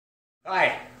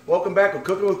Hi, welcome back with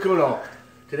Cooking with Kuno.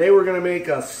 Today we're going to make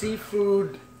a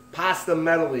seafood pasta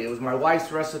medley. It was my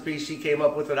wife's recipe. She came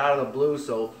up with it out of the blue,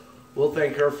 so we'll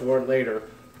thank her for it later.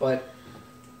 But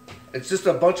it's just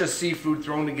a bunch of seafood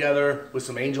thrown together with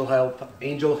some angel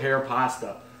hair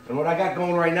pasta. And what I got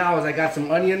going right now is I got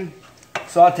some onion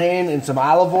sauteing and some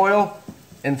olive oil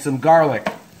and some garlic.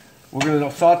 We're going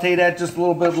to saute that just a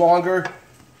little bit longer.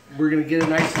 We're going to get it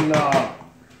nice and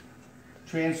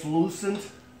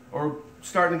translucent, or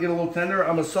starting to get a little tender.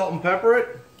 I'm going to salt and pepper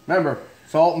it. Remember,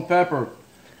 salt and pepper.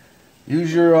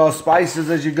 Use your spices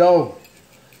as you go.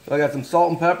 So I got some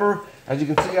salt and pepper. As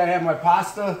you can see, I have my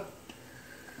pasta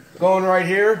going right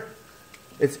here.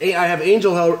 I have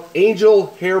angel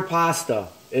hair pasta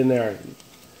in there.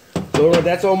 So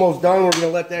that's almost done. We're going to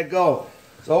let that go.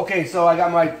 So okay, so I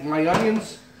got my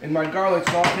onions and my garlic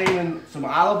sauteing in some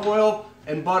olive oil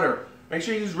and butter. Make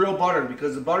sure you use real butter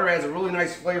because the butter has a really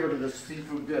nice flavor to this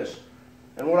seafood dish.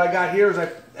 And what I got here is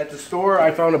at the store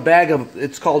I found a bag of,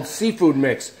 it's called seafood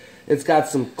mix. It's got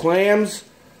some clams,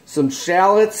 some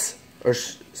shallots or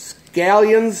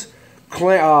scallions,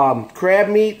 crab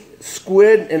meat,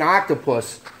 squid, and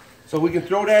octopus. So we can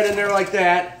throw that in there like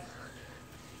that.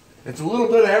 It's a little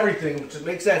bit of everything, which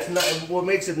makes that what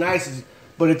makes it nice is,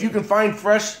 but if you can find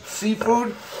fresh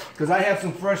seafood, because I have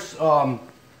some fresh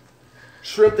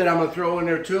shrimp that I'm going to throw in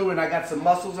there too, and I got some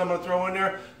mussels I'm going to throw in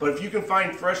there. But if you can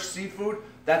find fresh seafood,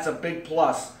 that's a big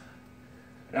plus.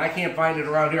 And I can't find it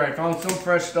around here. I found some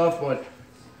fresh stuff, but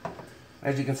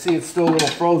as you can see, it's still a little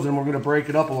frozen. We're going to break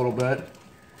it up a little bit.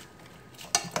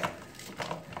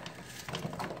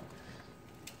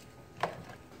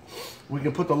 We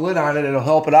can put the lid on it. It'll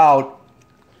help it out.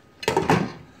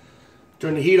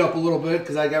 Turn the heat up a little bit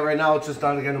because I got right now it's just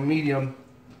on again a medium.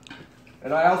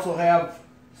 And I also have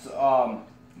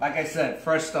like I said,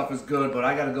 fresh stuff is good, but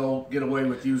I gotta go get away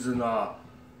with using I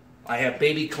have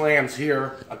baby clams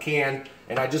here, a can,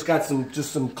 and I just got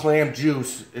some clam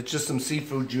juice. It's just some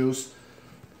seafood juice,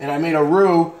 and I made a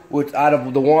roux out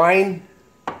of the wine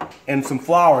and some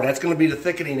flour. That's gonna be the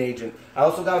thickening agent. I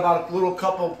also got about a little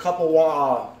cup of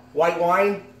white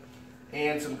wine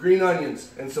and some green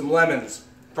onions and some lemons,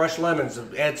 fresh lemons.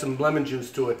 Add some lemon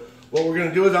juice to it. What we're going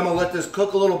to do is I'm going to let this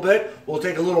cook a little bit. We'll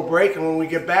take a little break, and when we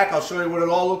get back, I'll show you what it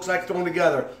all looks like thrown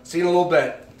together. See you in a little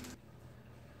bit.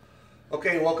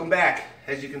 Okay, welcome back.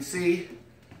 As you can see,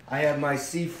 I have my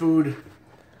seafood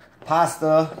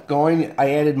pasta going. I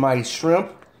added my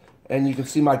shrimp, and you can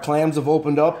see my clams have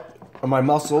opened up, or my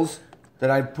mussels that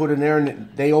I put in there, and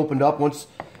they opened up. When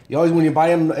you buy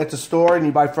them at the store and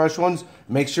you buy fresh ones,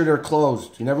 make sure they're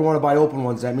closed. You never want to buy open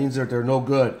ones. That means that they're no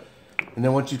good. And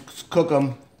then once you cook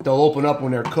them, they'll open up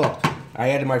when they're cooked. I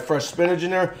added my fresh spinach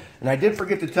in there. And I did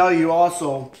forget to tell you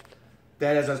also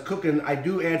that as I was cooking, I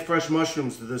do add fresh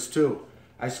mushrooms to this too.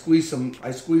 I squeezed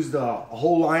a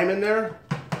whole lime in there,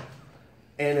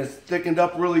 and it's thickened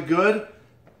up really good.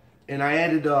 And I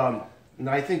added, and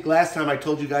I think last time I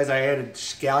told you guys I added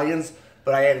scallions,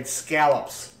 but I added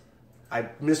scallops. I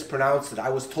mispronounced it. I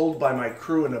was told by my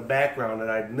crew in the background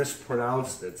that I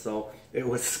mispronounced it, so it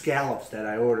was scallops that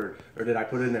I ordered, or that I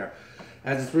put in there.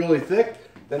 As it's really thick,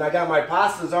 then I got my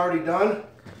pastas already done.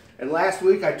 And last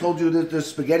week I told you that the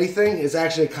spaghetti thing is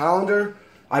actually a colander.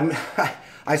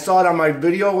 I saw it on my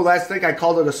video last week. I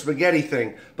called it a spaghetti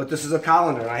thing, but this is a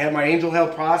colander. I have my angel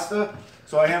hair pasta,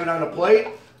 so I have it on a plate.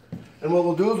 And what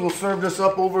we'll do is we'll serve this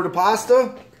up over the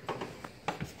pasta.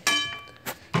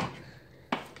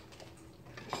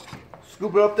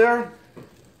 Scoop it up there.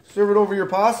 Serve it over your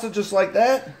pasta just like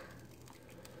that.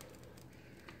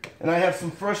 And I have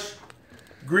some fresh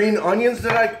green onions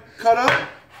that I cut up.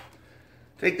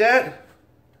 Take that,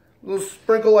 a little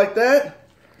sprinkle like that,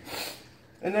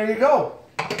 and there you go.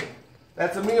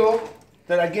 That's a meal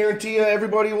that I guarantee you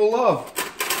everybody will love.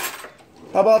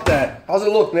 How about that? How's it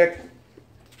look, Nick?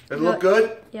 Does it look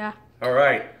good? Yeah. All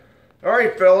right,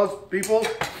 fellas, people.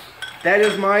 That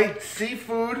is my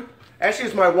seafood. Actually,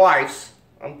 it's my wife's.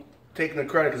 I'm taking the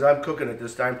credit because I'm cooking it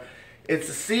this time. It's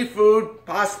a seafood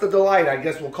pasta delight. I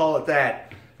guess we'll call it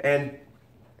that. And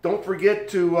don't forget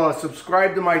to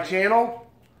subscribe to my channel,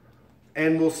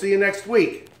 and we'll see you next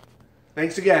week.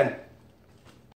 Thanks again.